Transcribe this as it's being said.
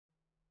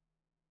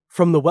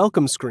From the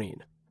Welcome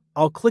screen,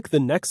 I'll click the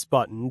Next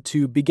button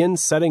to begin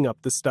setting up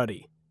the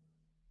study.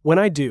 When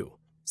I do,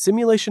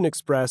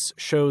 SimulationXpress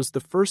shows the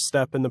first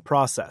step in the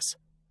process,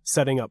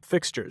 setting up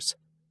fixtures.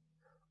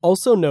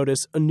 Also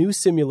notice a new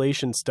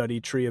simulation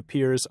study tree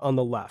appears on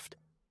the left.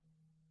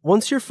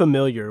 Once you're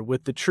familiar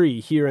with the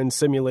tree here in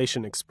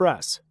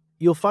SimulationXpress,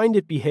 you'll find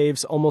it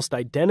behaves almost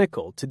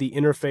identical to the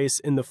interface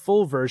in the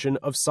full version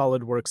of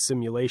SOLIDWORKS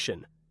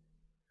Simulation.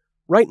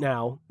 Right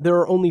now, there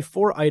are only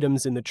 4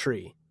 items in the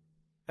tree.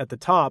 At the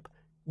top,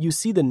 you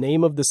see the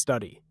name of the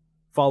study,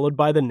 followed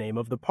by the name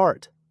of the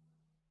part.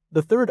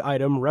 The third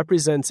item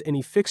represents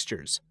any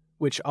fixtures,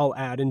 which I'll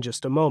add in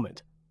just a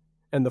moment.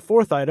 And the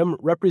fourth item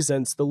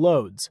represents the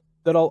loads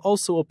that I'll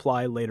also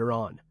apply later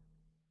on.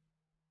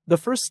 The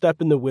first step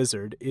in the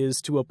wizard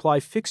is to apply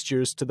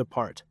fixtures to the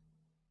part.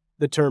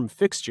 The term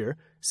fixture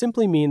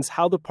simply means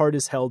how the part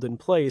is held in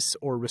place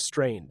or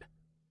restrained.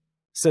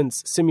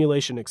 Since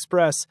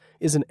SimulationXpress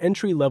is an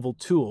entry-level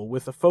tool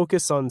with a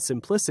focus on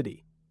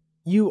simplicity,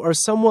 you are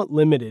somewhat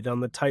limited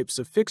on the types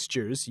of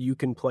fixtures you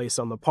can place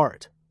on the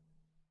part.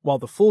 While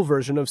the full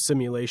version of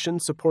simulation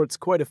supports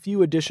quite a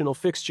few additional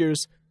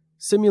fixtures,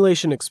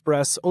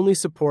 SimulationXpress only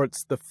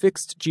supports the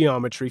fixed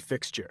geometry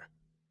fixture,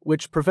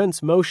 which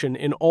prevents motion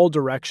in all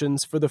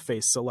directions for the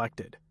face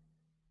selected.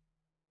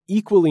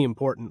 Equally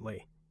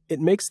importantly,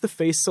 it makes the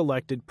face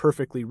selected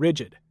perfectly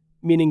rigid,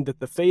 meaning that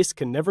the face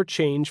can never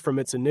change from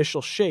its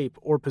initial shape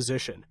or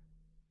position.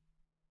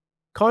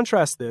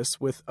 Contrast this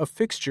with a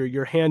fixture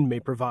your hand may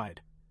provide.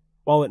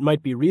 While it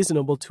might be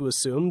reasonable to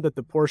assume that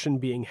the portion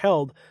being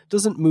held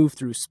doesn't move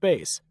through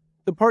space,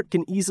 the part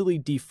can easily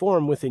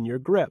deform within your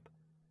grip.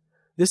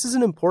 This is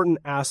an important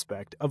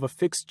aspect of a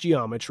fixed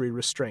geometry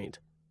restraint.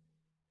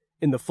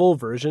 In the full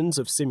versions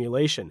of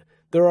simulation,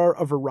 there are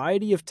a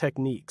variety of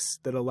techniques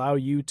that allow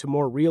you to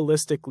more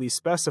realistically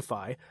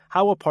specify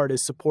how a part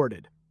is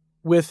supported,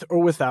 with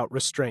or without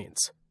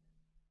restraints.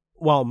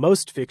 While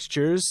most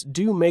fixtures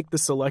do make the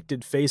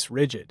selected face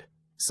rigid,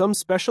 some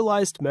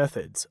specialized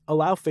methods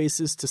allow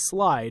faces to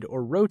slide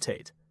or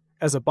rotate,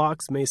 as a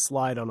box may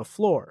slide on a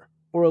floor,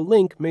 or a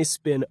link may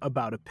spin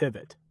about a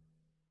pivot.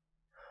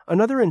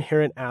 Another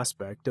inherent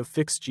aspect of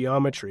fixed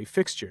geometry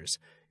fixtures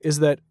is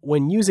that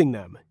when using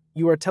them,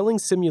 you are telling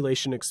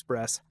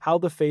SimulationXpress how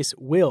the face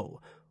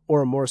will,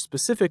 or more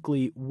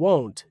specifically,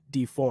 won't,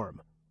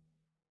 deform.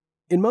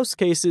 In most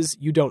cases,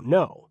 you don't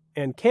know,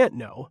 and can't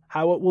know,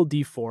 how it will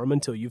deform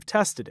until you've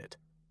tested it.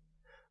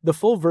 The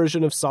full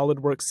version of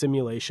SOLIDWORKS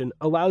Simulation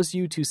allows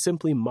you to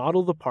simply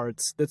model the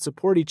parts that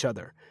support each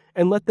other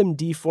and let them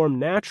deform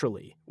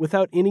naturally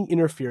without any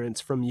interference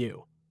from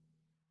you.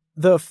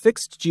 The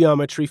fixed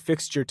geometry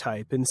fixture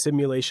type in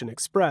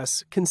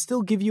SimulationXpress can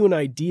still give you an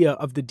idea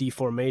of the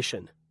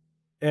deformation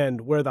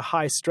and where the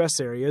high stress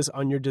areas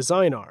on your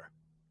design are.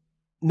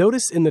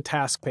 Notice in the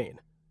task pane,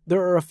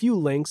 there are a few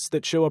links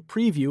that show a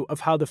preview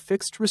of how the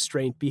fixed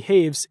restraint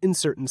behaves in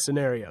certain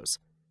scenarios.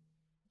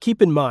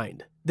 Keep in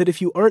mind that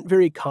if you aren't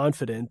very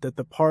confident that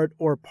the part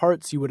or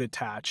parts you would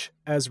attach,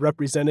 as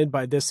represented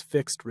by this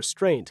fixed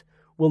restraint,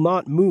 will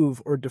not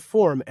move or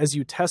deform as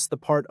you test the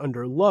part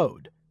under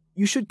load,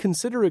 you should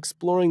consider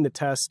exploring the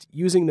test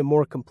using the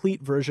more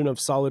complete version of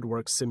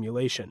SOLIDWORKS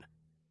Simulation.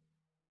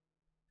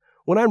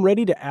 When I'm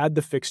ready to add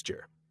the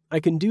fixture, I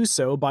can do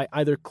so by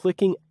either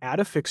clicking Add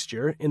a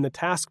Fixture in the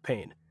task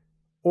pane,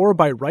 or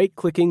by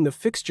right-clicking the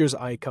Fixtures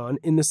icon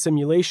in the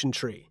simulation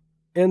tree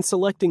and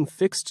selecting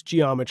Fixed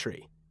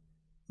Geometry.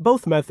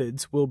 Both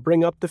methods will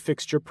bring up the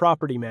Fixture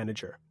Property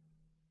Manager.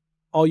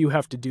 All you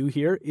have to do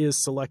here is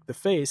select the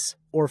face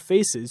or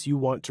faces you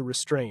want to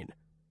restrain.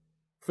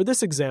 For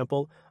this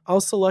example,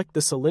 I'll select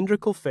the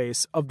cylindrical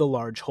face of the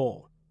large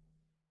hole.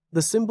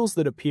 The symbols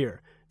that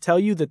appear tell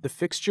you that the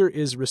fixture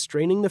is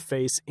restraining the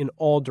face in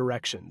all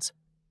directions.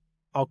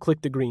 I'll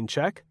click the green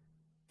check,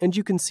 and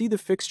you can see the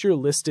fixture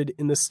listed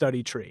in the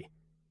study tree.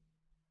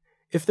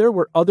 If there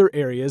were other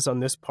areas on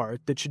this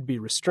part that should be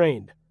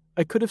restrained,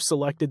 I could have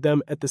selected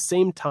them at the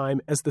same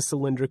time as the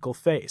cylindrical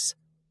face,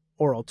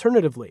 or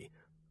alternatively,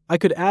 I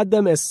could add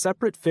them as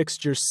separate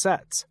fixture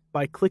sets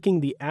by clicking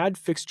the Add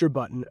Fixture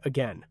button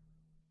again.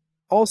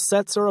 All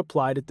sets are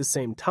applied at the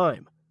same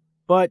time,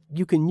 but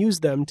you can use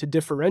them to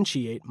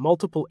differentiate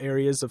multiple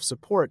areas of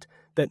support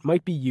that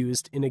might be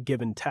used in a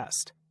given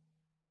test.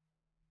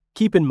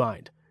 Keep in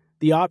mind,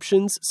 the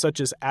options such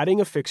as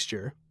adding a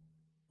fixture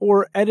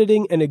or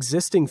editing an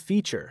existing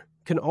feature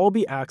can all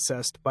be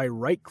accessed by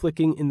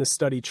right-clicking in the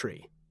study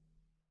tree.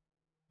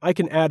 I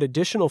can add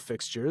additional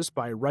fixtures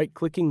by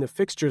right-clicking the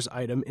Fixtures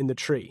item in the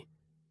tree,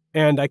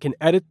 and I can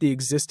edit the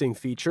existing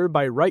feature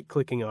by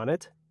right-clicking on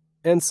it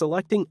and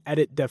selecting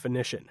Edit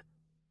Definition.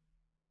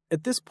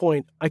 At this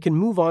point, I can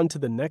move on to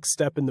the next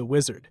step in the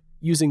wizard,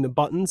 using the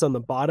buttons on the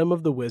bottom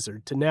of the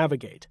wizard to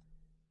navigate.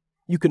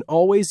 You can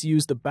always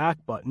use the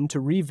back button to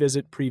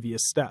revisit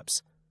previous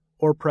steps,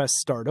 or press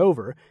Start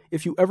Over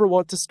if you ever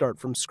want to start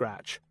from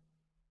scratch.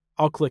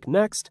 I'll click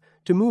Next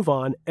to move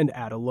on and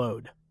add a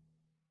load.